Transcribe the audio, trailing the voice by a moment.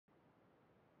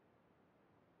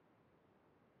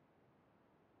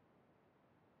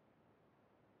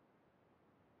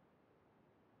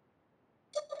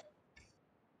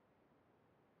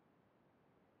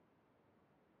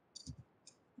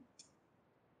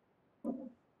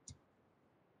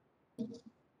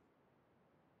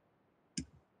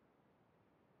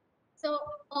So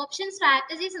option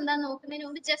strategies എന്താന്ന് നോക്കുന്നതിന്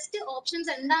മുമ്പ് just options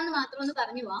എന്താന്ന് മാത്രം ഒന്ന്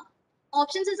പറഞ്ഞു പോവാം.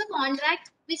 Options is a contract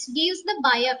which gives the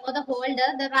buyer or the holder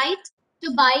the right to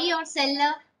buy or sell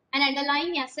an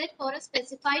underlying asset for a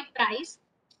specified price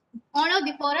on or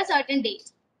before a certain date.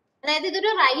 അതായത്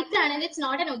ഇതൊരു right ആണ്, it's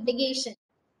not an obligation.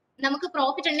 നമുക്ക്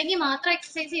profit ഉണ്ടെങ്കിൽ മാത്രം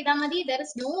exercise ചെയ്താൽ മതി. There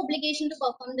is no obligation to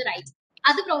perform the right.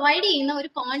 അത് provide ചെയ്യുന്ന ഒരു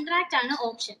കോൺട്രാക്ട് ആണ്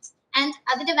ഓപ്ഷൻസ്. ആൻഡ്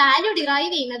അതിന്റെ വാല്യൂ ഡിറൈവ്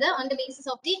ചെയ്യുന്നത് on the basis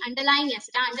of the underlying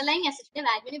asset. ആ underlying അസറ്റിന്റെ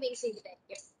വാല്യൂവിനെ base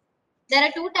ചെയ്തിട്ടായിരിക്കും. There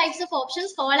are two types of options,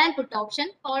 call and put option.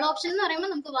 Call option എന്ന് പറയുമ്പോൾ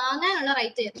നമുക്ക് വാങ്ങാനുള്ള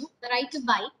റൈറ്റ് ആയിരുന്നു, the right to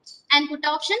buy, and put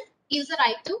option gives the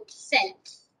right to sell.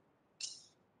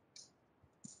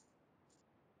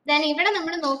 Then ഇവിടെ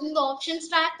നമ്മൾ നോക്കുന്നത് option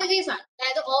strategies ആണ്.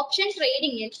 അതായത് ഓപ്ഷൻ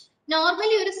ട്രേഡിംഗിൽ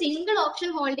നോർമലി ഒരു സിംഗിൾ ഓപ്ഷൻ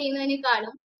ഹോൾഡ്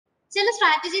ചെയ്യുന്നതിനേക്കാളും ചില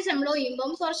സ്ട്രാറ്റജീസ് എംപ്ലോയ് ചെയ്യുമ്പോൾ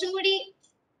കുറച്ചും കൂടി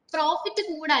പ്രോഫിറ്റ്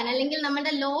കൂടാൻ അല്ലെങ്കിൽ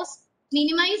നമ്മുടെ ലോസ്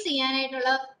മിനിമൈസ്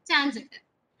ചെയ്യാനായിട്ടുള്ള ചാൻസ് ഉണ്ട്.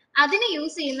 അതിന്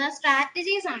യൂസ് ചെയ്യുന്ന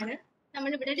സ്ട്രാറ്റജീസ് ആണ്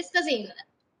നമ്മൾ ഇവിടെ ഡിസ്കസ് ചെയ്യുന്നത്.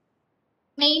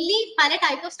 മെയിൻലി പല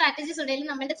ടൈപ്പ് ഓഫ് സ്ട്രാറ്റജീസ്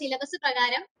ഉണ്ടെങ്കിലും നമ്മുടെ സിലബസ്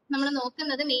പ്രകാരം നമ്മൾ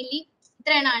നോക്കുന്നത് മെയിൻലി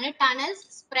ഇത്രയാണ്: tunnels,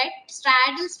 spread,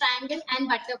 straddle, strangle and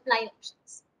butterfly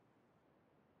options.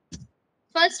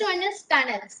 First one is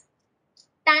tunnels.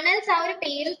 Tunnels ആ ഒരു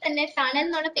പേരിൽ തന്നെ, ടണൽ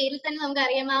എന്നുള്ള പേരിൽ തന്നെ നമുക്ക്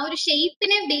അറിയാം ആ ഒരു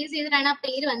ഷേപ്പിനെ ബേസ് ചെയ്തിട്ടാണ് ആ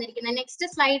പേര് വന്നിരിക്കുന്നത്. നെക്സ്റ്റ്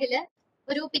സ്ലൈഡിൽ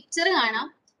ഒരു പിക്ചർ കാണാം.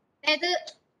 അതായത്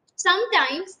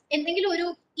സംടൈംസ് എന്തെങ്കിലും ഒരു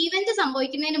ഇവന്റ്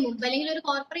സംഭവിക്കുന്നതിന് മുമ്പ് അല്ലെങ്കിൽ ഒരു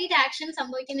കോർപ്പറേറ്റ് ആക്ഷൻ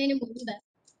സംഭവിക്കുന്നതിന് മുമ്പ്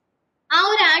ആ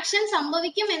ഒരു ആക്ഷൻ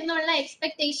സംഭവിക്കും എന്നുള്ള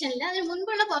എക്സ്പെക്ടേഷനിൽ അതിന്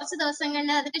മുൻപുള്ള കുറച്ച്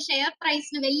ദിവസങ്ങളിൽ അതിന്റെ ഷെയർ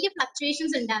പ്രൈസിന് വലിയ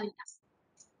ഫ്ലക്ച്വേഷൻസ് ഉണ്ടാവില്ല,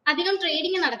 അധികം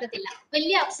ട്രേഡിംഗ് നടക്കത്തില്ല,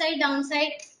 വലിയ അപ്സൈഡ് ഡൗൺ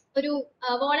സൈഡ് ഒരു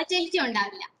വോളറ്റിലിറ്റി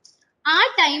ഉണ്ടാവില്ല. ആ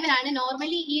ടൈമിലാണ്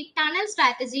നോർമലി ഈ ടണൽ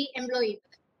സ്ട്രാറ്റജി എംപ്ലോയ്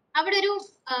ചെയ്യുന്നത്. അവിടെ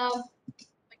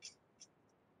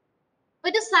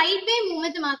ഒരു സൈഡ് വേ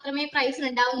മൂവ്മെന്റ് മാത്രമേ പ്രൈസിൽ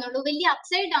ഉണ്ടാവുന്നുള്ളൂ, വലിയ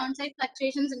അപ്സൈഡ് ഡൗൺ സൈഡ്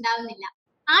ഫ്ലക്ച്വേഷൻസ് ഉണ്ടാവുന്നില്ല.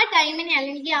 ആ ടൈമിനെ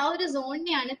അല്ലെങ്കിൽ ആ ഒരു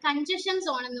സോണിനെയാണ് കൺജഷൻ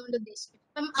സോൺ എന്നുകൊണ്ട് ഉദ്ദേശിക്കുന്നത്.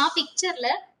 അപ്പം ആ പിക്ചറിൽ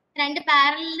രണ്ട്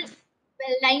പാരലൽ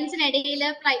ലൈൻസിനിടയിൽ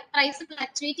പ്രൈസ്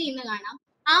ഫ്ലക്ച്വേറ്റ് ചെയ്യുന്ന കാണാം.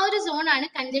 ആ ഒരു സോണാണ്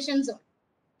കൺജഷൻ സോൺ.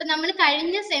 ഇപ്പൊ നമ്മൾ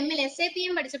കഴിഞ്ഞ സെമ്മിൽ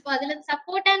SAPM പഠിച്ചപ്പോൾ അതിൽ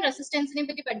സപ്പോർട്ട് ആൻഡ് റെസിസ്റ്റൻസിനെ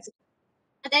പറ്റി പഠിച്ചു.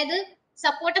 അതായത്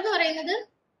സപ്പോർട്ട് എന്ന് പറയുന്നത്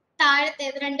താഴത്തെ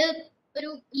രണ്ട് ഒരു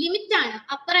ലിമിറ്റ് ആണ്,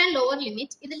 അപ്പർ ആൻഡ് ലോവർ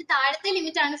ലിമിറ്റ്. ഇതിൽ താഴത്തെ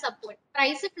ലിമിറ്റ് ആണ് സപ്പോർട്ട്.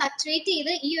 പ്രൈസ് ഫ്ലക്ച്വേറ്റ്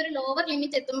ചെയ്ത് ഈ ഒരു ലോവർ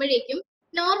ലിമിറ്റ് എത്തുമ്പോഴേക്കും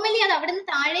നോർമലി അത് അവിടെ നിന്ന്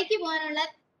താഴേക്ക് പോകാനുള്ള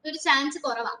ഒരു ചാൻസ്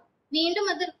കുറവാണ്. വീണ്ടും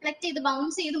അത് റിഫ്ലക്ട് ചെയ്ത്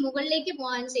ബൗൺസ് ചെയ്ത് മുകളിലേക്ക്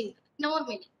പോകാൻ ചെയ്യുന്നത്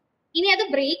നോർമലി. ഇനി അത്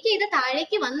ബ്രേക്ക് ചെയ്ത്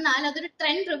താഴേക്ക് വന്നാൽ അതൊരു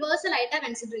ട്രെൻഡ് റിവേഴ്സൽ ആയിട്ടാണ്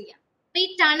കൺസിഡർ ചെയ്യാം. അപ്പൊ ഈ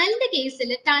ടണലിന്റെ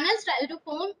കേസിൽ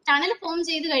ടണൽ ഫോം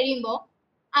ചെയ്ത് കഴിയുമ്പോൾ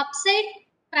അപ്സൈഡ്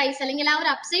പ്രൈസ് അല്ലെങ്കിൽ ആ ഒരു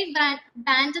അപ്സൈഡ്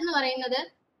ബാൻഡ് എന്ന് പറയുന്നത്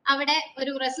അവിടെ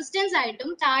ഒരു റെസിസ്റ്റൻസ് ആയിട്ടും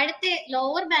താഴത്തെ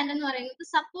ലോവർ ബാൻഡ് എന്ന് പറയുന്നത്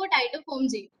സപ്പോർട്ട് ആയിട്ടും ഫോം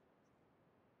ചെയ്യും.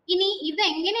 ഇനി ഇത്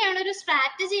എങ്ങനെയാണ് ഒരു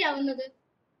സ്ട്രാറ്റജി ആവുന്നത്?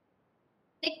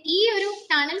 ഈ ഒരു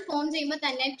ടണൽ ഫോം ചെയ്യുമ്പോൾ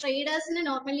തന്നെ ട്രേഡേഴ്സിന്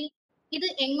നോർമലി ഇത്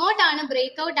എങ്ങോട്ടാണ്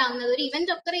ബ്രേക്ക് ഔട്ട് ആവുന്നത്? ഒരു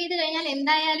ഇവന്റ് ഒക്കർ ചെയ്ത് കഴിഞ്ഞാൽ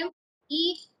എന്തായാലും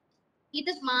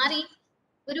ഇത് മാറി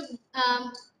ഒരു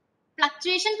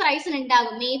ഫ്ലക്ച്വേഷൻ പ്രൈസിന്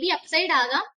ഉണ്ടാകും. മേ ബി അപ്സൈഡ്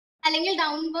ആകാം അല്ലെങ്കിൽ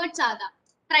ഡൗൺവേർഡ്സ് ആകാം.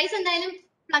 പ്രൈസ് എന്തായാലും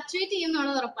ഫ്ലക്ച്വേറ്റ്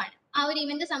ചെയ്യുന്നുള്ളത് ഉറപ്പാണ്. ആ ഒരു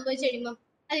ഇവന്റ് സംഭവിച്ചു കഴിയുമ്പോൾ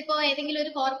അതിപ്പോ ഏതെങ്കിലും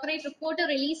ഒരു കോർപ്പറേറ്റ് റിപ്പോർട്ട്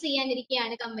റിലീസ്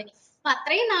ചെയ്യാനിരിക്കുകയാണ് കമ്പനി, അപ്പൊ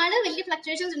അത്രയും നാള് വലിയ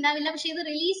ഫ്ലക്ച്വേഷൻസ് ഉണ്ടാവില്ല. പക്ഷെ ഇത്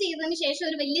റിലീസ് ചെയ്തതിന് ശേഷം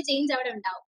ഒരു വലിയ ചേഞ്ച് അവിടെ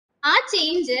ഉണ്ടാവും. ആ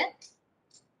ചേഞ്ച്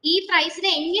ഈ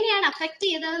പ്രൈസിനെ എങ്ങനെയാണ് അഫക്ട്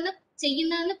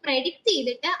ചെയ്യുന്നതെന്ന് പ്രെഡിക്ട്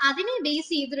ചെയ്തിട്ട് അതിനെ ബേസ്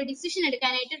ചെയ്തൊരു ഡിസിഷൻ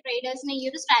എടുക്കാനായിട്ട് ട്രേഡേഴ്സിനെ ഈ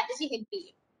ഒരു സ്ട്രാറ്റജി ഹെൽപ്പ്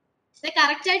ചെയ്യും. ഇത്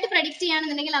കറക്റ്റ് ആയിട്ട് പ്രെഡിക്ട്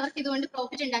ചെയ്യുകയാണെന്നുണ്ടെങ്കിൽ അവർക്ക് ഇതുകൊണ്ട്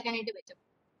പ്രോഫിറ്റ് ഉണ്ടാക്കാനായിട്ട് പറ്റും.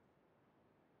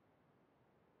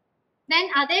 ദെൻ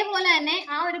അതേപോലെ തന്നെ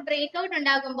ആ ഒരു ബ്രേക്ക് ഔട്ട്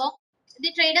ഉണ്ടാകുമ്പോൾ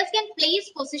the traders can place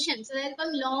positions. അതായത്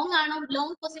ഇപ്പം ലോങ് ആണോ,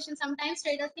 long position, sometimes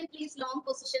traders can place long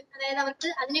position. അതായത് അവർക്ക്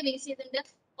അതിനെ ബേസ് ചെയ്തിട്ട്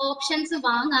ഓപ്ഷൻസ്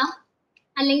വാങ്ങാം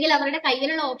അല്ലെങ്കിൽ അവരുടെ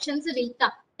കയ്യിലുള്ള ഓപ്ഷൻസ്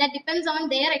വിൽക്കാം. That depends on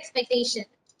their expectation.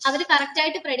 Our correct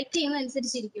ആയിട്ട് പ്രെഡിക്ട്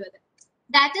ചെയ്യുന്നതനുസരിച്ചിരിക്കും അത്.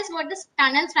 That is what the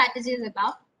tunnel strategy is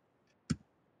about.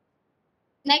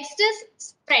 Next is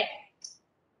spread.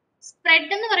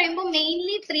 Spread എന്ന് പറയുമ്പോൾ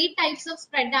മെയിൻലി 3 types ഓഫ്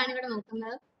സ്പ്രെഡ് ആണ് ഇവിടെ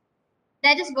നോക്കുന്നത്.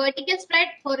 That is vertical spread,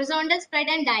 horizontal spread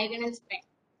and diagonal spread.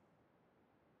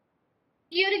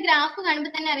 ഈ ഒരു graph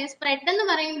കാണുമ്പോൾ തന്നെ അറിയാം, സ്പ്രെഡ് എന്ന്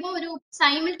പറയുമ്പോൾ ഒരു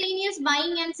simultaneous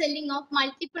buying and selling of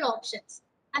multiple options.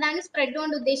 അതാണ് സ്പ്രെഡ്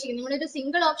കൊണ്ട് ഉദ്ദേശിക്കുന്നത്. നമ്മളൊരു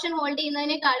സിംഗിൾ ഓപ്ഷൻ ഹോൾഡ്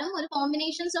ചെയ്യുന്നതിനേക്കാളും ഒരു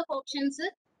കോമ്പിനേഷൻസ് ഓഫ് ഓപ്ഷൻസ്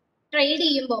ട്രേഡ്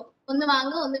ചെയ്യുമ്പോൾ, ഒന്ന്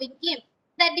വാങ്ങുകയോ ഒന്ന് വിൽക്കുകയും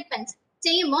ദാറ്റ് ഡിപ്പെൻസ്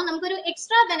ചെയ്യുമ്പോൾ നമുക്കൊരു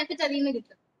എക്സ്ട്രാ ബെനിഫിറ്റ് അതിൽ നിന്ന്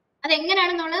കിട്ടും. അത്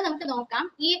എങ്ങനെയാണെന്നുള്ളത് നമുക്ക് നോക്കാം.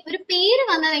 ഈ ഒരു പേര്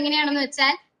വന്നത് എങ്ങനെയാണെന്ന്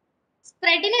വെച്ചാൽ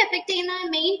സ്പ്രെഡിനെ എഫക്ട് ചെയ്യുന്ന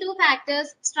മെയിൻ 2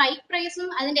 ഫാക്ടേഴ്സ് സ്ട്രൈക്ക് പ്രൈസും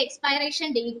അതിന്റെ എക്സ്പയറേഷൻ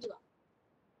ഡേറ്റും.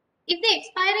 If the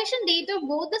expiration date of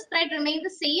both the spread remain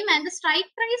the same and the strike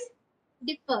price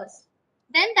differs,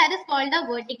 then that is called a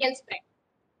vertical spread.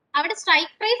 അവിടെ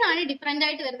സ്ട്രൈക്ക് പ്രൈസ് ആണ് ഡിഫറെന്റ്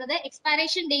ആയിട്ട് വരുന്നത്.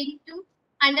 Expiration ഡേറ്റും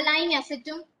underlying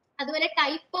അസറ്റും അതുപോലെ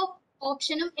type of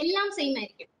ഓപ്ഷനും എല്ലാം same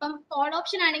ആയിരിക്കും. ഇപ്പം കോൾ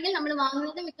ഓപ്ഷൻ ആണെങ്കിൽ നമ്മൾ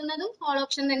വാങ്ങുന്നതും വിൽക്കുന്നതും കോൾ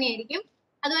ഓപ്ഷൻ തന്നെയായിരിക്കും.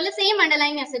 അതുപോലെ സെയിം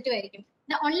അണ്ടർലൈങ് അസറ്റും ആയിരിക്കും.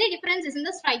 The only difference is in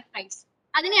the strike price.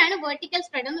 അതിനെയാണ് വെർട്ടിക്കൽ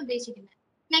സ്പ്രെഡ് എന്ന് ഉദ്ദേശിക്കുന്നത്.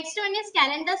 Next one is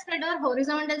calendar spread or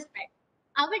horizontal spread.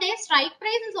 അവിടെ strike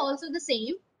price is also the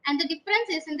same and the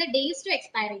difference is in the days to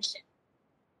expiration.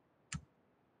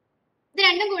 ഇത്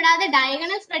രണ്ടും കൂടാതെ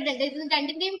diagonal spread ഉണ്ട്. ഇത്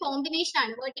രണ്ടിന്റെയും കോമ്പിനേഷൻ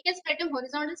ആണ്. വെർട്ടിക്കൽ സ്പ്രെഡും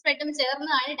ഹൊറിസോണ്ടൽ സ്പ്രെഡും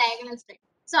ചേർന്നതാണ് ഡയഗണൽ സ്പ്രെഡ്.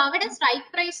 സോ അവിടെ സ്ട്രൈക്ക്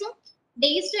പ്രൈസും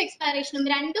ഡേയ്സ് ടു എക്സ്പയറേഷനും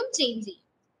രണ്ടും ചേഞ്ച് ചെയ്യും.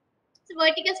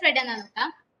 വെർട്ടിക്കൽ സ്പ്രെഡ് എന്നാണ് നോക്കാം.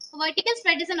 Vertical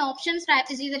spread is an option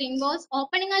strategy that involves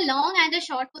opening a long and a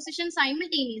short position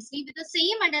simultaneously with the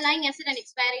same underlying asset and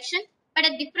expiration but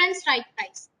a different strike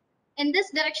price. In this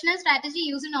directional strategy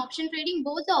used in option trading,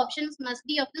 both the options must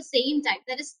be of the same type,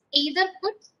 that is either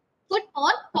put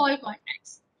or call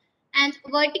contracts. And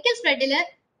vertical spread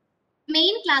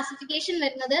main classification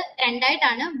വരുന്നത്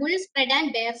രണ്ടായിട്ടാണ്, bull spread and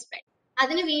bear spread.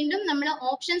 അതിന് വീണ്ടും നമ്മൾ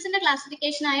ഓപ്ഷൻസിന്റെ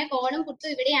classification ആയ കോളും പുട്ടും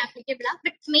ഇവിടെ applicable ആണ്.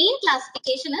 But main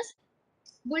classification is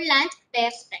bull and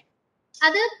bear spread.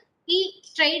 അത് ഈ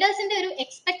ട്രേഡേഴ്സിന്റെ ഒരു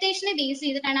എക്സ്പെക്ടേഷനെ ബേസ്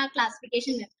ചെയ്തിട്ടാണ് ആ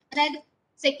ക്ലാസിഫിക്കേഷൻ വരുന്നത്. അതായത്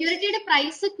സെക്യൂരിറ്റിയുടെ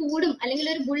പ്രൈസ് കൂടും അല്ലെങ്കിൽ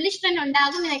ഒരു ബുള്ളിഷ് ട്രെൻഡ്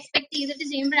ഉണ്ടാകും എന്ന് എക്സ്പെക്ട് ചെയ്തിട്ട്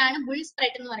ചെയ്യുമ്പോഴാണ് ബുൾ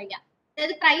സ്പ്രെഡ് എന്ന് പറയുക.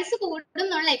 അതായത് പ്രൈസ് കൂടും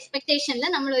എന്നുള്ള എക്സ്പെക്ടേഷനിൽ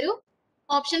നമ്മളൊരു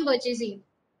ഓപ്ഷൻ പർച്ചേസ് ചെയ്യും.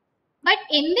 ബട്ട്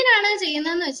എന്തിനാണ്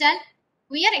ചെയ്യുന്നതെന്ന് വെച്ചാൽ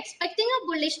we are expecting a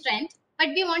bullish trend,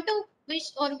 but we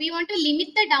want to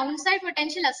limit the downside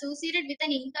potential associated with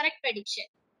an incorrect prediction.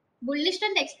 Bullish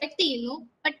trend expect ചെയ്യുന്നു,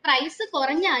 ബട്ട് പ്രൈസ്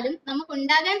കുറഞ്ഞാലും നമുക്ക്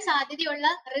ഉണ്ടാകാൻ സാധ്യതയുള്ള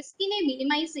റിസ്കിനെ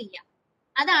മിനിമൈസ് ചെയ്യാം.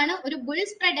 അതാണ് ഒരു ബുൾ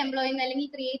സ്പ്രെഡ് എംപ്ലോയിങ് അല്ലെങ്കിൽ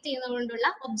ക്രിയേറ്റ് ചെയ്യുന്നതുകൊണ്ടുള്ള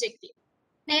ഒബ്ജക്റ്റീവ്.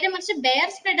 നേരെ മറിച്ച് ബെയർ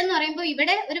സ്പ്രെഡ് എന്ന് പറയുമ്പോൾ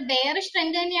ഇവിടെ ഒരു ബെയറിഷ്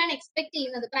ട്രെൻഡ് തന്നെയാണ് എക്സ്പെക്ട്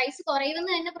ചെയ്യുന്നത്, പ്രൈസ്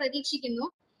കുറയുമെന്ന് തന്നെ പ്രതീക്ഷിക്കുന്നു,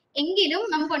 എങ്കിലും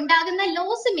നമുക്ക് ഉണ്ടാകുന്ന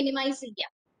ലോസ് മിനിമൈസ്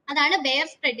ചെയ്യാം. അതാണ് ബെയർ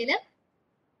സ്പ്രെഡിൽ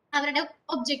അവരുടെ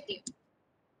objective.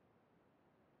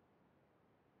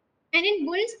 And in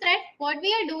bull spread, what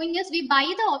we are doing is we buy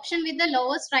the option with the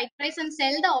lower strike price and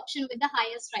sell the option with the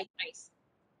higher strike price.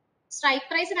 Strike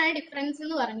price ആണ് difference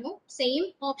എന്ന് പറഞ്ഞു. Same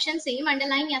option, same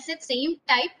underlying asset, same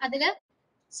type. അതിൽ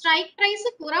strike price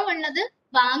കുറവുള്ളത്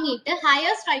വാങ്ങിയിട്ട്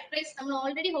higher strike price, നമ്മൾ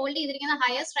already hold ചെയ്തിരിക്കുന്ന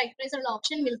higher strike price ഉള്ള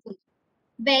option വിൽക്കുന്നു.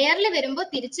 ബെയറിൽ വരുമ്പോൾ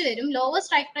തിരിച്ചു വരും, ലോവർ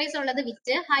സ്ട്രൈക്ക് പ്രൈസ് ഉള്ളത്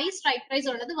വിറ്റ് ഹൈ സ്ട്രൈക്ക് പ്രൈസ്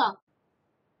ഉള്ളത് വാങ്ങും.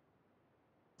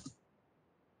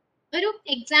 ഒരു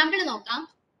എക്സാമ്പിൾ നോക്കാം.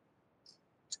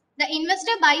 The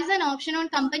investor buys an option on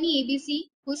company ABC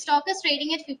whose stock is trading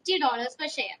at $50 per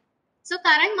share. So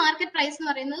current market price എന്ന്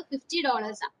പറയുന്നത്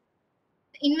 $50 ആണ്.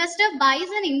 The investor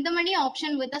buys an in the money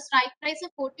option with a strike price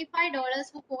of $45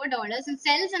 for $4 and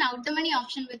sells an out the money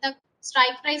option with a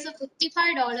strike price of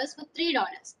 $55 for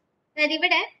 $3. അതായത്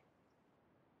ഇവിടെ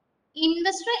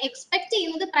investor expect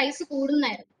ചെയ്യുന്നത് price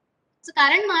കൂടുന്നായിരുന്നു. So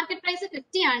current market price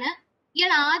 50 ആണ്.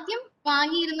 ഇയാൾ ആദ്യം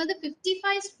വാങ്ങിയിരുന്നത്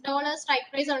 $55 strike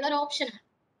price ഉള്ള ഒരു ഓപ്ഷനാണ്.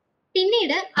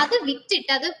 പിന്നീട് അത്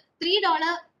വിറ്റിട്ട്, അത് $3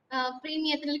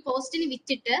 പ്രീമിയത്തിൽ കോസ്റ്റിന്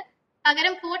വിറ്റിട്ട്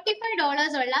പകരം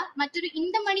 $45 ഉള്ള മറ്റൊരു in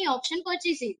the money option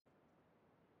purchase ചെയ്തു.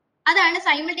 അതാണ്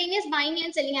സൈമൾട്ടേനിയസ് ബൈങ്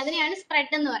ആൻഡ് സെല്ലിംഗ്. അതിനെയാണ്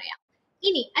സ്പ്രെഡ് എന്ന് പറയാം.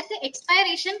 ഇനി at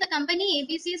expiration the company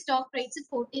ABC stock price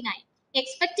 49.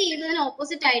 Expect ചെയ്തതിന്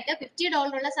ഓപ്പോസിറ്റ് ആയിട്ട്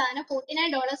 $50 ഉള്ള സാധനം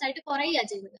 $49 ആയിട്ട് കുറയുക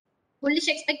ചെയ്തത്.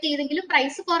 ബുള്ളിഷ് എക്സ്പെക്ട് ചെയ്തെങ്കിലും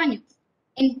പ്രൈസ് കുറഞ്ഞു.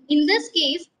 In this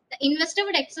case, the investor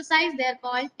would exercise their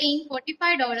call, paying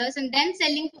 $45 and then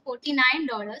selling for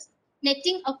 $49,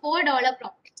 netting a $4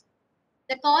 profit.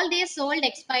 The call they sold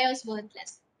expires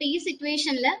worthless. ഈ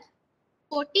സിറ്റുവേഷനിൽ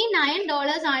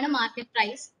 $49 ആണ് മാർക്കറ്റ്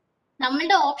പ്രൈസ്.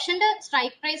 നമ്മളുടെ ഓപ്ഷന്റെ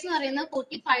സ്ട്രൈക്ക് പ്രൈസ് എന്ന് പറയുന്നത്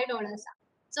 $45 ആണ്.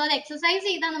 സോ അത് എക്സസൈസ്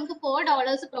ചെയ്താൽ നമുക്ക്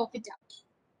 $4 പ്രോഫിറ്റ് ആവും.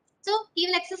 So he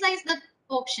will exercise the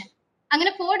option.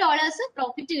 അങ്ങനെ $4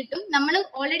 പ്രോഫിറ്റ് കിട്ടും. നമ്മൾ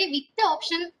ഓൾറെഡി വിറ്റ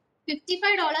ഓപ്ഷൻ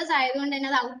 $55 ആയതുകൊണ്ട് തന്നെ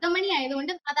അത് ഔട്ട് ദ മണി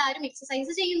ആയതുകൊണ്ട് അത് ആരും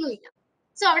എക്സസൈസ് ചെയ്യുന്നുമില്ല.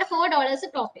 സോ അവിടെ $4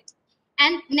 പ്രോഫിറ്റ്.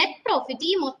 ആൻഡ് നെറ്റ് പ്രോഫിറ്റ്,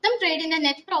 ഈ മൊത്തം ട്രേഡിന്റെ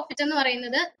നെറ്റ് പ്രോഫിറ്റ് എന്ന്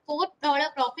പറയുന്നത് $4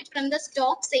 profit from the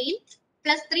stock sale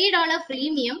plus $3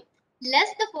 premium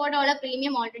less the $4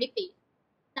 premium already pay.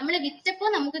 നമ്മൾ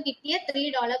വിറ്റപ്പോൾ നമുക്ക് കിട്ടിയ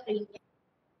 $3 പ്രീമിയം,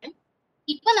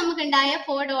 ഇപ്പൊ നമുക്ക് ഉണ്ടായ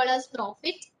 $4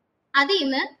 പ്രോഫിറ്റ്, അതിൽ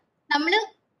നിന്ന് നമ്മൾ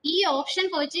ഈ ഓപ്ഷൻ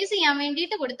പർച്ചേസ് ചെയ്യാൻ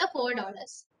വേണ്ടിയിട്ട് കൊടുത്ത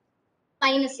 $4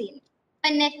 മൈനസ് ചെയ്യുന്നു.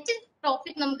 അപ്പൊ നെറ്റ്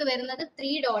പ്രോഫിറ്റ് നമുക്ക് വരുന്നത്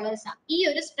 $3 ആണ്, ഈ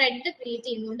ഒരു സ്പ്രെഡ് ക്രിയേറ്റ്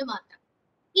ചെയ്യുന്നതുകൊണ്ട് മാത്രം.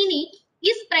 ഇനി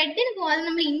ഈ സ്പ്രെഡിന് പോകാതെ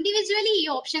നമ്മൾ ഇൻഡിവിജ്വലി ഈ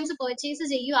options purchase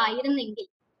ചെയ്യുമായിരുന്നെങ്കിൽ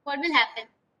what will happen?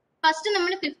 First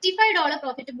നമ്മൾ $55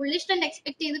 പ്രോഫിറ്റ്, ബുള്ളിഷ് ട്രെൻഡ്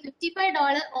എക്സ്പെക്ട് ചെയ്ത്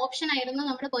 $55 ഓപ്ഷൻ ആയിരുന്നു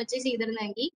നമ്മൾ പർച്ചേസ്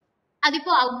ചെയ്തിരുന്നെങ്കിൽ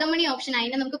അതിപ്പോ ഔട്ട് ദ മണി ഓപ്ഷൻ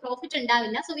ആയതിന് നമുക്ക് പ്രോഫിറ്റ്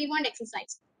ഉണ്ടാവില്ല. So we won't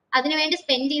exercise. അതിനുവേണ്ടി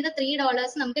സ്പെൻഡ് ചെയ്ത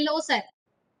 $3 നമുക്ക് ലോസ് ആയിരുന്നു.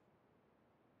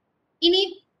 ഇനി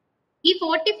ഈ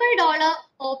 $45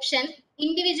 ഓപ്ഷൻ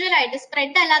ഇൻഡിവിജ്വൽ ആയിട്ട്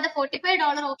സ്പ്രെഡ് അല്ലാതെ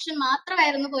 $45 ഓപ്ഷൻ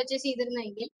മാത്രമായിരുന്നു പർച്ചേസ്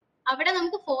ചെയ്തിരുന്നെങ്കിൽ അവിടെ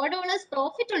നമുക്ക് $4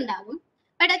 പ്രോഫിറ്റ് ഉണ്ടാകും.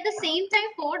 But at the same time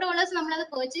 $4 നമ്മൾ അത്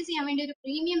പർച്ചേസ് ചെയ്യാൻ വേണ്ടി ഒരു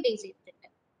പ്രീമിയം പേ ചെയ്തിട്ടുണ്ട്.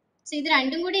 സോ ഇത്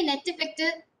രണ്ടും കൂടി നെറ്റ് ഇഫക്റ്റ്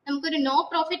നമുക്കൊരു no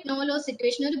profit no loss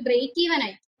situation, ഒരു ബ്രേക്ക് ഈവൻ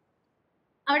ആയിട്ട്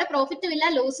അവിടെ പ്രോഫിറ്റും ഇല്ല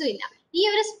ലോസും ഇല്ല. ഈ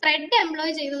ഒരു സ്പ്രെഡ്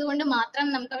എംപ്ലോയ് ചെയ്തത് കൊണ്ട് മാത്രം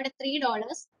നമുക്ക് അവിടെ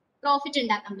 $3 പ്രോഫിറ്റ്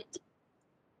ഉണ്ടാക്കാൻ പറ്റും.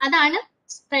 അതാണ്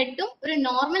സ്പ്രെഡും ഒരു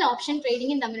നോർമൽ ഓപ്ഷൻ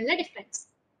ട്രേഡിംഗും തമ്മിലുള്ള difference.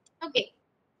 Okay,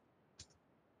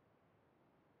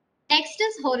 next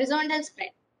is horizontal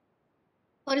spread.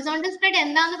 Horizontal spread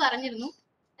എന്താന്ന് പറഞ്ഞിരുന്നു.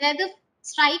 അതായത്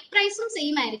സ്ട്രൈക്ക് പ്രൈസും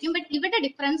സെയിം ആയിരിക്കും, ബട്ട് ഇവിടെ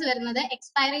ഡിഫറൻസ് വരുന്നത്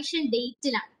expiration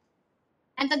ഡേറ്റിലാണ്.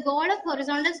 And the goal of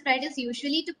horizontal spread is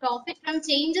usually to profit from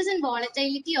changes in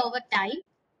volatility over time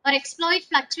or exploit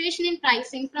fluctuation in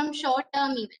pricing from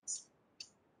short-term events.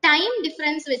 Time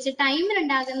difference വെച്ച് ടൈമിൽ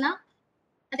ഉണ്ടാകുന്ന,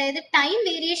 അതായത് time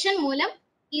variation മൂലം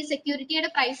ഈ സെക്യൂരിറ്റിയുടെ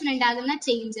പ്രൈസിന് ഉണ്ടാകുന്ന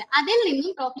ചേഞ്ച്, അതിൽ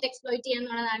നിന്നും പ്രോഫിറ്റ് എക്സ്പ്ലോയിറ്റ് ചെയ്യുക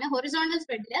എന്നുള്ളതാണ് ഹൊറിസോണ്ടൽ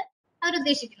സ്പ്രെഡിൽ അവർ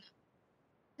ഉദ്ദേശിക്കുന്നത്.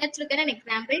 Let's look at an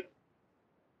example.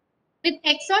 With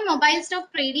Exxon Mobil stock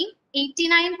trading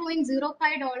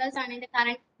 $89.05 ആണ് the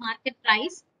current market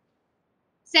price.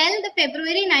 Sell the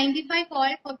February 95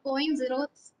 call for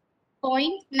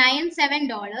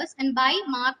 $0.97 and buy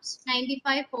March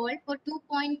 95 call for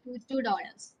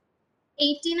 $2.22.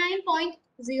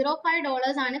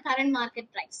 $89.05 ആണ് current market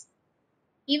price.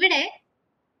 ഇവിടെ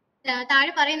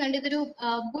താഴെ പറയുന്നുണ്ട് ഇതൊരു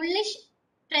ബുള്ളിഷ്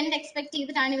ട്രെൻഡ് എക്സ്പെക്ട്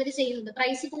ചെയ്തിട്ടാണ് ഇവർ ചെയ്യുന്നത്.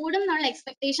 പ്രൈസ് കൂടും എന്നുള്ള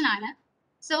എക്സ്പെക്ടേഷൻ ആണ്.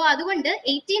 സോ അതുകൊണ്ട്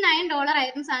 $89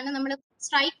 ആയിരുന്ന സാധനം നമ്മൾ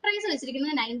സ്ട്രൈക്ക് പ്രൈസ്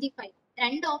വെച്ചിരിക്കുന്നത് 95.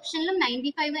 രണ്ട് ഓപ്ഷനിലും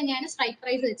 95 തന്നെയാണ് സ്ട്രൈക്ക്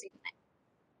പ്രൈസ് വെച്ചിരിക്കുന്നത്.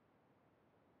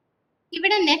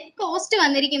 ഇവിടെ നെറ്റ് കോസ്റ്റ്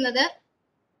വന്നിരിക്കുന്നത്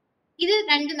ഇത്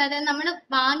രണ്ടും, അതായത് നമ്മൾ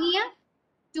വാങ്ങിയ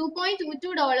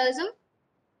 $2.22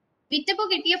 വിറ്റപ്പോ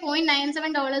കിട്ടിയ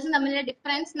 $0.97 തമ്മിലുള്ള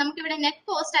ഡിഫറൻസ് നമുക്ക് ഇവിടെ നെറ്റ്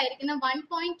കോസ്റ്റ് ആയിരിക്കുന്ന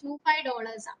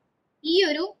 $1.25 ആണ്. ഈ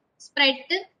ഒരു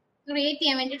സ്പ്രെഡ് ക്രിയേറ്റ്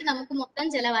ചെയ്യാൻ വേണ്ടിയിട്ട് നമുക്ക് മൊത്തം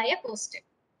ചെലവായ cost.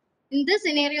 In this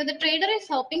scenario, the trader is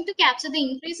hoping to capture the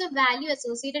increase of value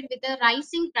associated with the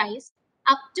rising price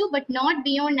up to but not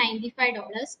beyond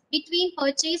 $95 between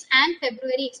purchase and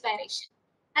February expiration.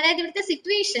 അതായത് ഇവിടുത്തെ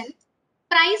situation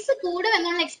price കൂടും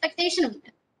എന്നുള്ള expectation ഉണ്ട്,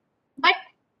 but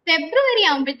ഫെബ്രുവരി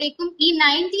ആകുമ്പോഴത്തേക്കും ഈ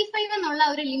 95 എന്നുള്ള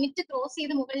ഒരു limit cross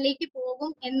ചെയ്ത് മുകളിലേക്ക്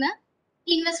പോകും എന്ന്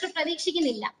ഇൻവെസ്റ്റർ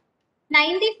പ്രതീക്ഷിക്കുന്നില്ല.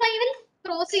 95-ൽ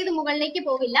ക്രോസ് ചെയ്ത് മുകളിലേക്ക്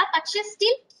പോകില്ല, പക്ഷെ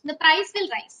still the price will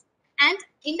rice. And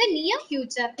in the near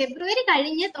future, ഫെബ്രുവരി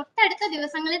കഴിഞ്ഞ് തൊട്ടടുത്ത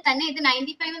ദിവസങ്ങളിൽ തന്നെ ഇത്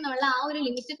 95 എന്നുള്ള ആ ഒരു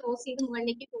ലിമിറ്റ് ക്രോസ് ചെയ്ത്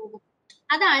മുകളിലേക്ക് പോകും.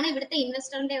 അതാണ് ഇവിടുത്തെ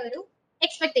ഇൻവെസ്റ്ററിന്റെ ഒരു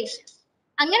എക്സ്പെക്ടേഷൻ.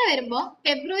 അങ്ങനെ വരുമ്പോൾ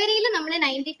ഫെബ്രുവരിയിൽ നമ്മൾ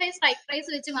 95 സ്ട്രൈക്ക് പ്രൈസ്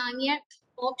വെച്ച് വാങ്ങിയ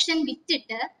ഓപ്ഷൻ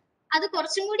വിറ്റിട്ട് അത്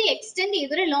കുറച്ചും കൂടി എക്സ്റ്റെൻഡ്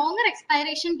ചെയ്ത് ഒരു ലോങ്ങർ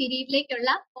എക്സ്പയറേഷൻ പീരീഡിലേക്കുള്ള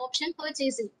ഓപ്ഷൻ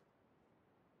പർച്ചേസ് ചെയ്യും.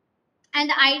 And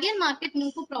the ideal market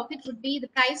move for profit would be the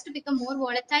price to become more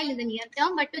volatile in the near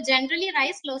term, but to generally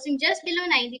rise closing just below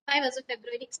 95 as of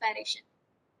February expiration.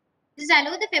 This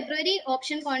allows the February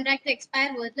option contract to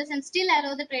expire worthless and still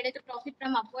allow the trader to profit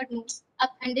from upward moves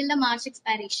up until the March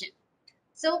expiration.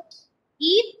 So,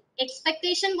 ഈ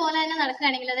expectation പോലെ തന്നെ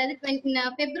നടക്കുകയാണെങ്കിൽ, അതായത്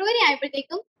ഫെബ്രുവരി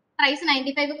ആയപ്പോഴത്തേക്കും price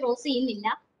 95 cross ചെയ്യുന്നില്ല,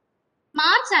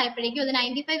 March ആയപ്പോഴേക്കും അത്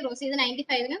 95 cross ചെയ്ത്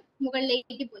 95-ന്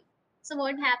മുകളിലേക്ക് പോയി. സോ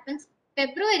വാട്ട് ഹാപ്പൻസ്,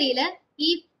 ഫെബ്രുവരിയിൽ ഈ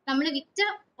നമ്മൾ വിറ്റ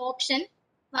ഓപ്ഷൻ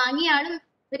വാങ്ങിയ ആളും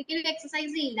ഒരിക്കലും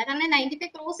എക്സസൈസ് ചെയ്യില്ല, കാരണം 95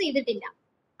 ക്രോസ് ചെയ്തിട്ടില്ല.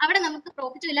 അവിടെ നമുക്ക്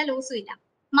പ്രോഫിറ്റും ഇല്ല ലോസും ഇല്ല.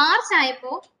 മാർച്ച്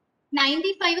ആയപ്പോ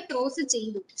 95 ക്രോസ്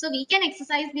ചെയ്തു, so we can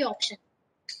exercise the option.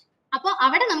 അപ്പോൾ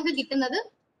അവിടെ നമുക്ക് കിട്ടുന്നത്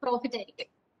പ്രോഫിറ്റ് ആയിരിക്കും.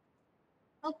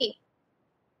 Okay,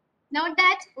 not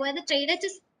that where the trader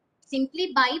just simply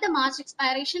buy the March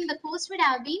expiration, the cost would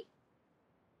have been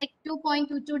like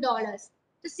 $2.22.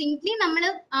 So simply നമ്മൾ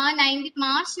ആ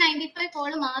മാർച്ച് 95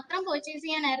 കോൾ മാത്രം പർച്ചേസ്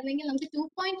ചെയ്യാനായിരുന്നെങ്കിൽ നമുക്ക്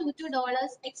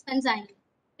 $2.22 എക്സ്പെൻസ് ആയിരുന്നു.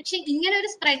 പക്ഷെ ഇങ്ങനെ ഒരു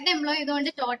സ്പ്രെഡ് എംപ്ലോയ്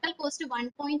ചെയ്തുകൊണ്ട് ടോട്ടൽ കോസ്റ്റ്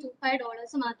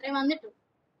 $1.25 മാത്രമേ വന്നിട്ടുള്ളൂ.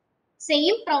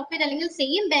 സെയിം പ്രോഫിറ്റ് അല്ലെങ്കിൽ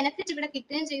സെയിം ബെനിഫിറ്റ് ഇവിടെ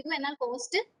കിട്ടുകയും ചെയ്തു, എന്നാൽ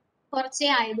കോസ്റ്റ് കുറച്ചേ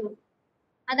ആയതുള്ളൂ.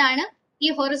 അതാണ് ഈ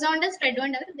ഹൊറിസോണ്ടൽ സ്പ്രെഡ്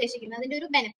കൊണ്ട് അവർ ഉദ്ദേശിക്കുന്നത്, അതിന്റെ ഒരു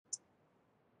benefit.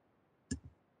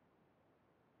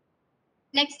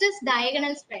 Next is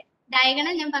diagonal spread.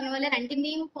 Diagonal ഞാൻ പറഞ്ഞ പോലെ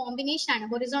രണ്ടിന്റെയും കോമ്പിനേഷൻ ആണ്,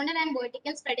 ഹൊറിസോണ്ടൽ ആൻഡ്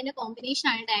വെർട്ടിക്കൽ സ്പ്രെഡിന്റെ കോമ്പിനേഷൻ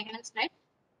ആണ് diagonal spread.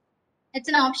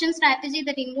 It's an option strategy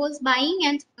that involves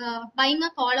buying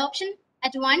a call option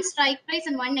at one strike price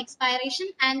and one expiration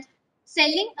and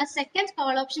selling a second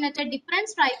call option at a different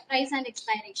strike price and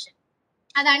expiration.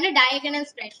 അതാണ് diagonal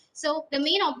spread. So the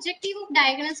main objective of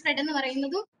diagonal spread എന്ന്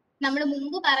പറയുന്നതും നമ്മൾ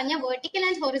മുമ്പ് പറഞ്ഞ vertical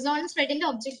and horizontal സ്പ്രെഡിന്റെ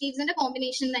ഒബ്ജക്റ്റീവ്സിന്റെ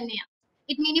combination തന്നെയാണ്.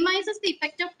 It minimizes the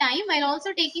effect of time while also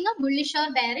taking a bullish or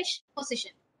bearish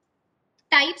position.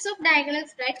 Types of diagonal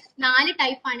spread 4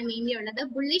 type ആണ് mainly ഉള്ളത്: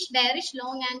 bullish, bearish,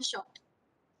 long and short.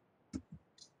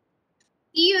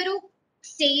 ഈ ഒരു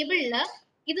ടേബിളില്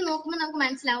ഇത് നോക്കുമ്പോൾ നമുക്ക്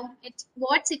മനസ്സിലാവും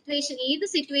വാട്ട് സിറ്റുവേഷൻ, ഏത്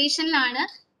സിറ്റുവേഷനിലാണ്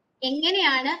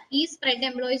എങ്ങനെയാണ് ഈ സ്പ്രെഡ്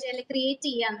എംപ്ലോയ് ക്രിയേറ്റ്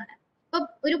ചെയ്യാന്നുള്ളത്. ഇപ്പൊ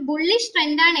ഒരു ബുള്ളിഷ്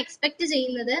ട്രെൻഡ് ആണ് എക്സ്പെക്ട്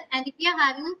ചെയ്യുന്നത്, and if you are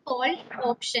having call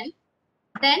option,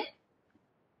 then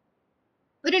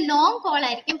ഒരു ലോങ് കോൾ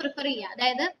ആയിരിക്കും പ്രിഫർ ചെയ്യുക.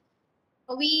 അതായത്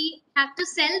we have to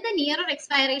sell the nearer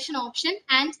expiration option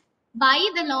and buy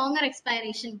the longer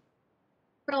expiration.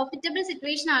 Profitable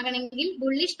situation ആകണമെങ്കിൽ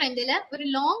ബുള്ളിഷ് ട്രെൻഡിൽ ഒരു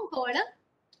ലോങ് കോള്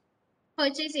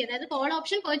പർച്ചേസ് ചെയ്യുക, അതായത് call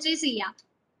option purchase ചെയ്യാം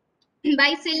by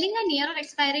selling a nearer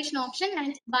expiration option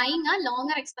and buying a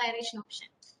longer expiration option.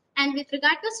 And with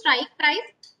regard to strike price,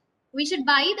 we should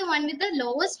buy the one with the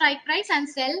lower strike price and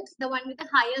sell the one with the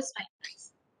higher strike price.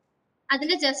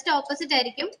 അതിന്റെ just opposite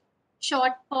ആയിരിക്കും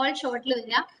short call ഷോർട്ടിൽ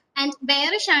വരിക. And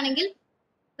bearish ആണെങ്കിൽ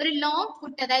ഒരു long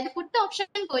puttu, അതായത് puttu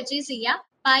option purchase ചെയ്യുക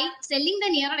by selling the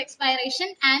nearer expiration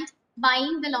and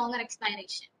buying the longer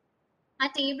expiration. ആ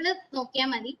table നോക്കിയാൽ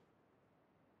മതി.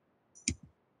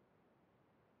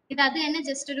 ഇത് അത് തന്നെ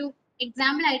ജസ്റ്റ് ഒരു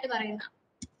എക്സാമ്പിൾ ആയിട്ട് പറയുന്ന.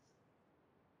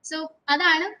 സോ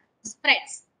അതാണ്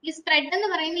സ്പ്രെഡ്സ്. ഈ സ്പ്രെഡ് എന്ന്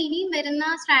പറയുന്ന ഇനിയും വരുന്ന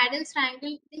സ്ട്രാഡിൽ,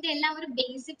 സ്ട്രാങ്കിൾ, ഇതിന്റെ എല്ലാം ഒരു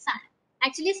ബേസിക്സ് ആണ്.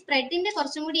 ആക്ച്വലി സ്പ്രെഡിന്റെ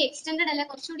കുറച്ചും കൂടി എക്സ്റ്റെൻഡഡ് അല്ല,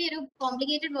 കുറച്ചുകൂടി ഒരു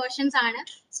കോംപ്ലിക്കേറ്റഡ് വേർഷൻസ് ആണ്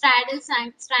സ്ട്രാഡിൽ,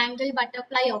 സ്ട്രാങ്കിൾ,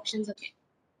 ബട്ടർഫ്ലൈ ഓപ്ഷൻസ് ഒക്കെ.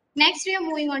 Next we R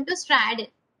moving on to straddle.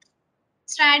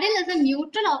 Straddle is a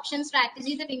neutral option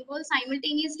strategy that involves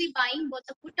simultaneously buying both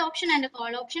a put option and a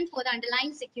call option for the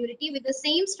underlying security with the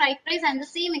same strike price and the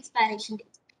same expiration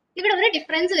date. ഇവിടെ ഒരു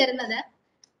difference വരുന്നത്,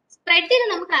 സ്പ്രെഡിൽ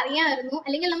നമുക്ക് അറിയാമായിരുന്നു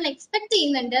അല്ലെങ്കിൽ നമ്മൾ expect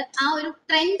ചെയ്യുന്നുണ്ട് ആ ഒരു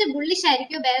trend bullish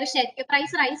ആയിരിക്കോ bearish ആയിരിക്കോ,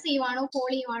 price rice ചെയ്യുവാണോ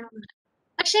fall ചെയ്യുവാണോ എന്ന്.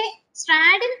 പക്ഷേ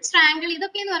സ്ട്രാഡിൽ, സ്ട്രാങ്കിൾ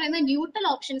ഇതൊക്കെ എന്ന് പറയുന്നത് ന്യൂട്രൽ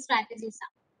ഓപ്ഷൻ സ്ട്രാറ്റജീസ്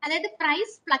ആണ്. അതായത്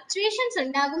പ്രൈസ് ഫ്ലക്ച്വേഷൻസ്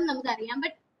ഉണ്ടാകും നമുക്കറിയാം,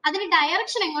 ബട്ട് അതിന്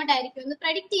ഡയറക്ഷൻ എങ്ങോട്ടായിരിക്കും എന്ന്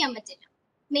പ്രെഡിക്ട് ചെയ്യാൻ പറ്റില്ല.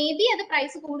 മേ ബി അത്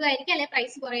പ്രൈസ് കൂടുമായിരിക്കും അല്ലെങ്കിൽ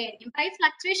പ്രൈസ് കുറയായിരിക്കും. പ്രൈസ്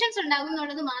ഫ്ലക്ച്വേഷൻസ് ഉണ്ടാകും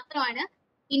എന്നുള്ളത് മാത്രമാണ്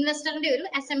ഇൻവെസ്റ്ററിന്റെ ഒരു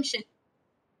അസംഷൻ.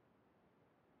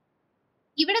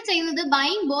 ഇവിടെ ചെയ്യുന്നത്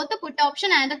buying both puttu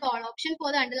option and call option for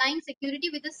the underlying security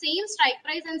with the same strike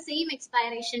price and same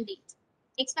expiration date.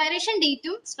 Expiration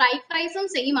ഡേറ്റും സ്ട്രൈക്ക് പ്രൈസും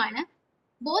സെയിം ആണ്.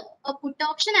 Both puttu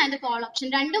option and call option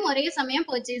രണ്ടും ഒരേ സമയം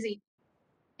പർച്ചേസ് ചെയ്യും.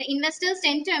 The investors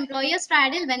tend to employ a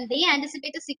straddle when they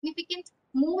anticipate a significant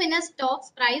move in a stock's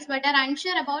price but are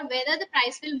unsure about whether the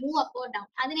price will move up or down.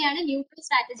 അതിനെയാണ് neutral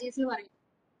strategies എന്ന് പറയുന്നത്.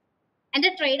 And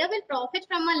the trader will profit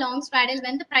from a long straddle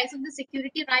when the price of the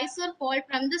security rise or fall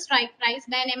from the strike price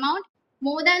by an amount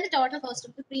more than the total cost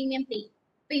of the premium paid.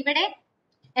 അപ്പോൾ ഇവിടെ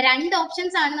രണ്ട്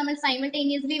options ആണ് നമ്മൾ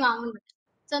simultaneously വാങ്ങുന്നത്.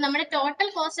 So നമ്മുടെ total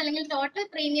cost അല്ലെങ്കിൽ total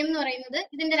premium എന്ന് പറയുന്നത്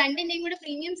ഇതിന്റെ രണ്ടിന്റെയും കൂടെ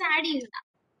പ്രീമിയംസ് ആഡ് ചെയ്യുന്നതാണ്.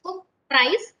 അപ്പോൾ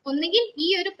പ്രൈസ് ഒന്നുകിൽ ഈ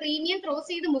ഒരു പ്രീമിയം ക്രോസ്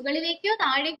ചെയ്ത് മുകളിലേക്കോ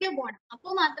താഴേക്കോ പോകണം.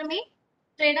 അപ്പോൾ മാത്രമേ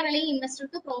ട്രേഡർ അല്ലെങ്കിൽ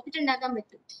ഇൻവെസ്റ്റർക്ക് പ്രോഫിറ്റ് ഉണ്ടാക്കാൻ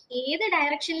പറ്റൂ. ഏത്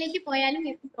ഡയറക്ഷനിലേക്ക് പോയാലും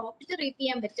എനിക്ക് പ്രോഫിറ്റ് റീപ്പ്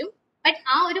ചെയ്യാൻ പറ്റും, ബട്ട്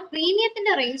ആ ഒരു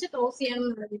പ്രീമിയത്തിന്റെ റേഞ്ച് ക്രോസ് ചെയ്യണം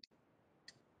എന്നുള്ളത്.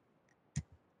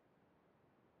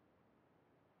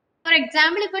 For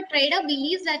example, if a trader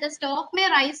believes that a stock may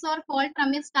rise or fall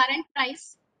from its current price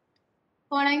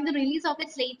following the release of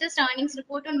its latest earnings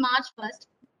report on March 1st,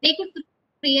 they could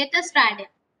create a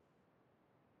straddle.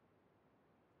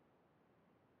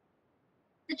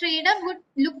 The trader would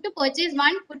look to purchase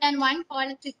one put and one call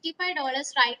at $55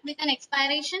 strike with an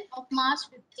expiration of March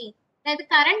 15. അതായത്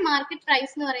current market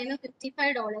price എന്ന് പറയുന്നത്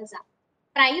 $55 ആണ്.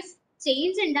 Price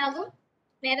change ഉണ്ടാകും,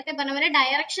 നേരത്തെ പറഞ്ഞ പോലെ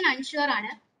direction unsure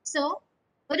ആണ്. So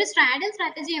ഒരു സ്ട്രാഡൽ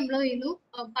സ്ട്രാറ്റജി എംപ്ലോയ് ചെയ്യുന്നു,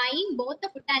 buying both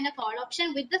puttu and call option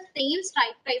with the same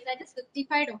strike price, that is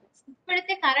 $55.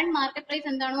 ഇപ്പോഴത്തെ കറന്റ് മാർക്കറ്റ് പ്രൈസ്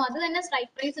എന്താണോ അത് തന്നെ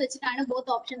സ്ട്രൈക്ക് പ്രൈസ് വെച്ചിട്ടാണ്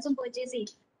ബോത്ത് ഓപ്ഷൻസും പർച്ചേസ്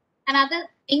ചെയ്യുന്നത്. കാരണം അത്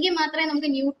എങ്കിൽ മാത്രമേ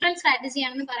നമുക്ക് ന്യൂട്രൽ സ്ട്രാറ്റജി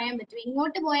ആണെന്ന് പറയാൻ പറ്റൂ.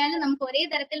 ഇങ്ങോട്ട് പോയാലും നമുക്ക് ഒരേ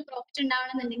തരത്തിൽ പ്രോഫിറ്റ്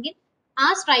ഉണ്ടാവണമെന്നുണ്ടെങ്കിൽ ആ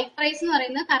സ്ട്രൈക്ക് പ്രൈസ് എന്ന്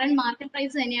പറയുന്നത് കറന്റ് മാർക്കറ്റ്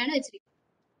പ്രൈസ് തന്നെയാണ് വെച്ചിരിക്കുന്നത്.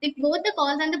 If both the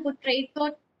calls and the put trade for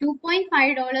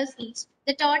 $2.5 each,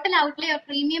 the total outlay or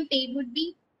premium paid would be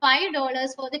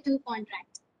 $5 for the two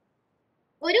contracts.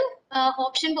 ഒരു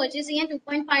ഓപ്ഷൻ പർച്ചേസ് ചെയ്യാൻ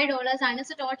 $2.5 ആണ്.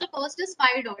 So total cost is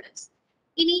 $5.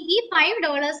 ഇനി ഈ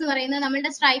 $5 എന്ന് പറയുന്നത്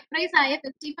നമ്മളുടെ സ്ട്രൈക്ക് പ്രൈസ് ആയ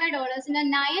 $55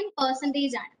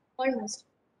 9% ആണ്. ഓൾമോസ്റ്റ്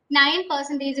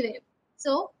 9% വരും.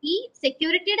 സോ ഈ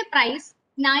സെക്യൂരിറ്റിയുടെ പ്രൈസ്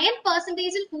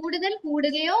 9% കൂടുതൽ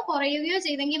കൂടുകയോ കുറയുകയോ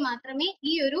ചെയ്തെങ്കിൽ മാത്രമേ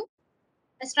ഈ ഒരു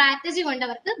സ്ട്രാറ്റജി കൊണ്ട്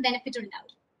അവർക്ക് ബെനിഫിറ്റ്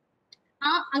ഉണ്ടാവും.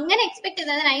 അങ്ങനെ എക്സ്പെക്ട്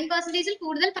ചെയ്ത്, അതായത് 9%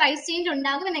 കൂടുതൽ പ്രൈസ് ചേഞ്ച്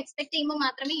ഉണ്ടാകും എന്ന് എക്സ്പെക്ട് ചെയ്യുമ്പോൾ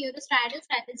മാത്രമേ ഈ ഒരു സ്ട്രാഡൽ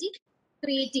സ്ട്രാറ്റജി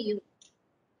ക്രിയേറ്റ് ചെയ്യൂ.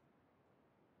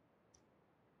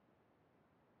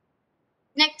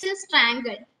 Next is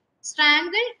strangle.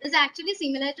 Strangle is actually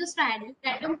similar to straddle.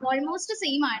 രണ്ടും ഓൾമോസ്റ്റ്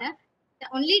സെയിം ആണ്. The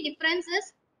only difference is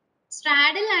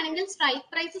straddle ആണെങ്കിൽ സ്ട്രൈക്ക്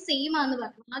പ്രൈസ് സെയിം ആണെന്ന്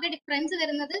പറഞ്ഞു. ആകെ ഡിഫറൻസ്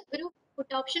വരുന്നത് ഒരു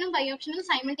പുട്ട് ഓപ്ഷനും ബൈ ഓപ്ഷനും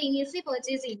സൈമൾട്ടേനിയസ്ലി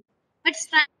പർച്ചേസ് ചെയ്യും. ബട്ട്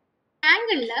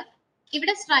സ്ട്രാങ്കിളില്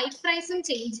ഇവിടെ സ്ട്രൈക്ക് പ്രൈസും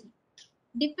ചേഞ്ച് ചെയ്യും.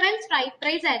 ഡിഫറൻറ്റ് സ്ട്രൈക്ക്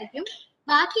പ്രൈസ് ആയിരിക്കും,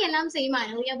 ബാക്കിയെല്ലാം സെയിം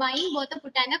ആണ്. V are buying both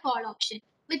puttu and call option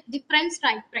with different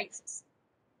strike prices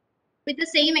with the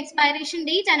same expiration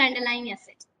date and underlying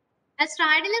asset. A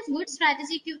straddle is good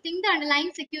strategy if you think the underlying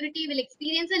security will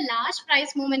experience a large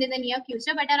price movement in the near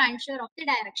future but are unsure of the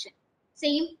direction.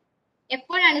 Same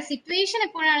എപ്പോഴാണ് situation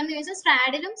എപ്പോഴാണെന്ന് ചോദിച്ചാൽ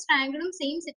സ്ട്രാഡിലും സ്ട്രാങ്കിളും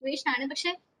same situation ആണ്.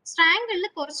 പക്ഷെ സ്ട്രാങ്കിളിൽ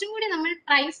കുറച്ചും കൂടി നമ്മൾ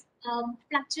price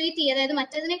fluctuate ചെയ്യുക, അതായത്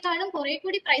മറ്റതിനേക്കാളും കുറെ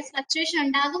കൂടി പ്രൈസ് ഫ്ലക്ച്വേഷൻ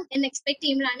ഉണ്ടാകും എന്ന് എക്സ്പെക്ട്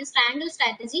ചെയ്യുമ്പോഴാണ് സ്ട്രാങ്കിൾ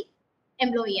സ്ട്രാറ്റജി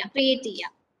എംപ്ലോയ് ചെയ്യുക, ക്രിയേറ്റ് ചെയ്യുക.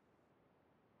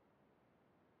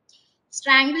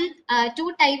 സ്ട്രാങ്കിൾ ടു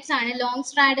ടൈപ്സ് ആണ്, ലോങ്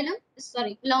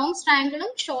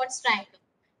സ്ട്രാങ്കിളും ഷോർട്ട് സ്ട്രാങ്കിളും.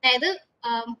 അതായത്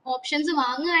ഓപ്ഷൻസ്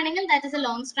വാങ്ങുകയാണെങ്കിൽ that is A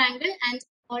long strangle, and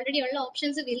already ഉള്ള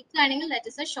options വിൽക്കുകയാണെങ്കിൽ that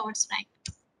is A short strangle.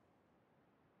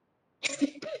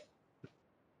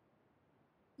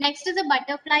 Next is A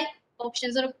butterfly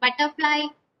options, ഒരു ബട്ടർഫ്ലൈ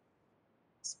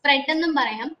സ്പ്രെഡ് എന്നും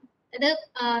പറയാം. അത്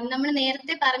നമ്മൾ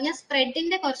നേരത്തെ പറഞ്ഞ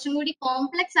സ്പ്രെഡിന്റെ കുറച്ചും കൂടി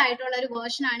കോംപ്ലക്സ് ആയിട്ടുള്ള ഒരു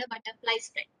വേർഷൻ ആണ് butterfly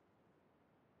spread.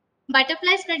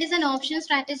 Butterfly spread is an option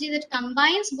strategy that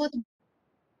combines both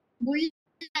bull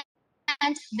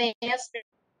and bear spread.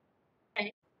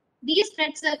 These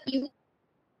spreads are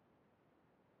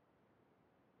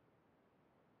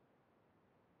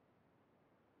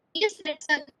used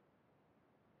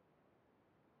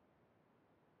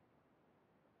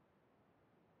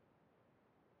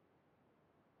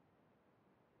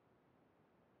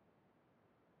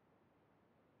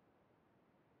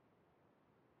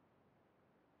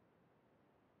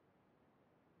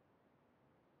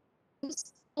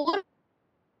four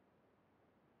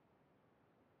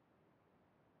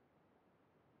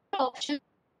options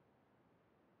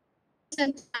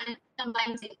and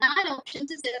combines it. 4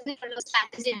 options ചേർന്നിട്ടുള്ള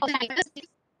strategy ആണ്.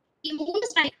 ഈ 3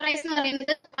 സ്ട്രൈക്ക് പ്രൈസ് എന്ന്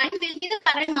പറയുന്നത് one will be the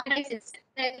current market system.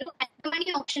 അതായത് അറ്റമണി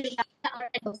option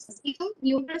ഇതും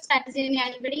neutral strategy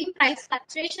തന്നെയാണ്. ഇവിടെയും price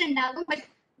fluctuation ഉണ്ടാകും, ബട്ട്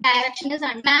ഡയറക്ഷൻ ഇസ്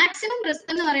ആണ്. മാക്സിമം റിസ്ക്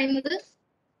എന്ന് പറയുന്നത്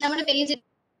നമ്മുടെ page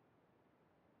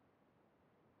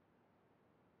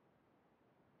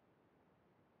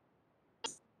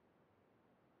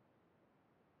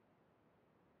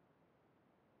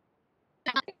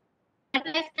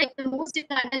moves if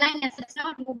the underlying assets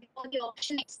not move before the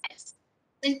auction expires.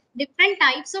 Then different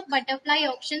types of butterfly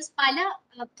options, പല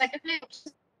butterfly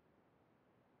options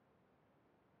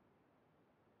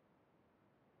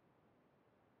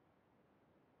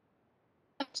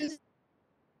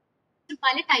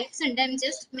പല types ഉണ്ട്. I'm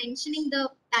just mentioning the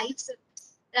types.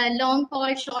 Long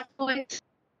call, short call,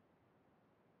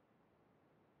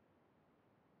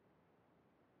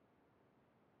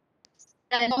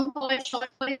 long call,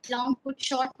 short call, long put,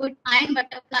 short put, iron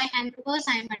butterfly, and reverse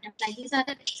iron butterfly. These are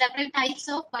the several types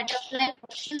of butterfly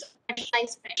options, butterfly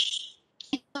spread.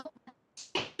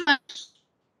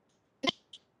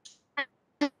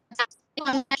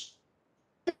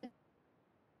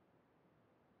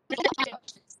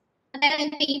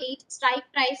 Strike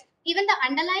price, even the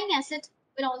underlying asset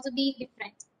will also be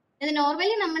different.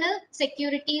 Normally നമ്മൾ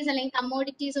securities അല്ലെങ്കിൽ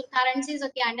commodities currencies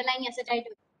ഒക്കെ underlying asset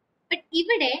ആയിട്ട്, but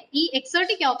ഇവിടെ ഈ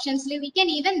exotic ഓപ്ഷൻസിൽ we can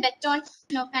even bet on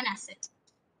of an asset.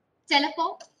 ചിലപ്പോ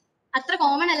അത്ര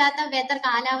common അല്ലാത്ത weather,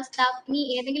 കാലാവസ്ഥ, ഇനി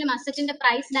ഏതെങ്കിലും അസറ്റിന്റെ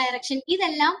പ്രൈസ് ഡയറക്ഷൻ,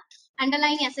 ഇതെല്ലാം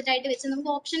അണ്ടർലൈങ് അസറ്റ് ആയിട്ട് വെച്ച്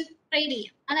നമുക്ക് ഓപ്ഷൻ ട്രേഡ്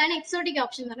ചെയ്യാം. അതാണ് എക്സോട്ടിക്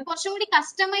ഓപ്ഷൻ എന്ന് പറയുന്നത്. കുറച്ചും കൂടി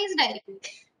കസ്റ്റമൈസ്ഡ് ആയിരിക്കും.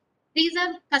 These are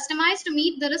customized to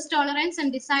meet the risk tolerance and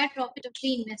desired profit of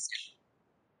the investor.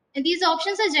 And these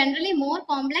options are generally more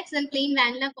complex than plain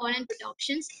vanilla call and put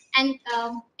options. And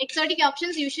exotic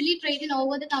options usually trade in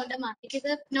over-the-counter market. This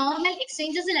is normal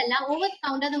exchanges alla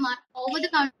over-the-counter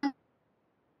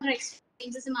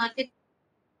exchanges market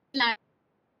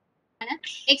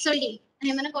exotic.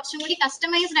 അങ്ങനെ കുറച്ചും കൂടി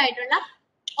customised ആയിട്ടുള്ള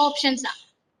options ആണ്.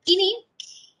 ഇനി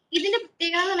ഇതിന്റെ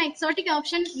പ്രത്യേകത exotic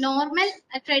option normal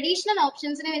traditional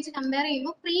ഓപ്ഷൻസിനെ വെച്ച് compare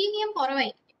ചെയ്യുമ്പോൾ പ്രീമിയം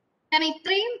കുറവായിരിക്കും. കാരണം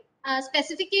ഇത്രയും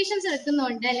സ്പെസിഫിക്കേഷൻസ്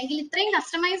എടുക്കുന്നുണ്ട്, അല്ലെങ്കിൽ ഇത്രയും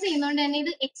കസ്റ്റമൈസ് ചെയ്യുന്നതുകൊണ്ട് തന്നെ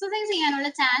ഇത് എക്സസൈസ് ചെയ്യാനുള്ള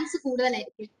ചാൻസ്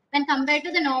കൂടുതലായിരിക്കും than compared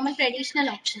to the normal traditional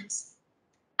options.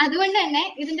 അതുകൊണ്ട് തന്നെ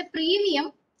ഇതിന്റെ പ്രീമിയം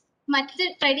മറ്റ്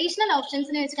ട്രഡീഷണൽ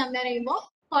ഓപ്ഷൻസിനെ വെച്ച് കമ്പയർ ചെയ്യുമ്പോൾ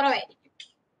കുറവായിരിക്കും.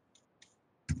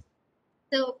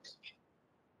 സോ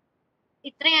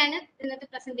ഇത്രയാണ് ഇന്നത്തെ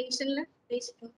പ്രസന്റേഷനിൽ ഉദ്ദേശിക്കുന്നത്.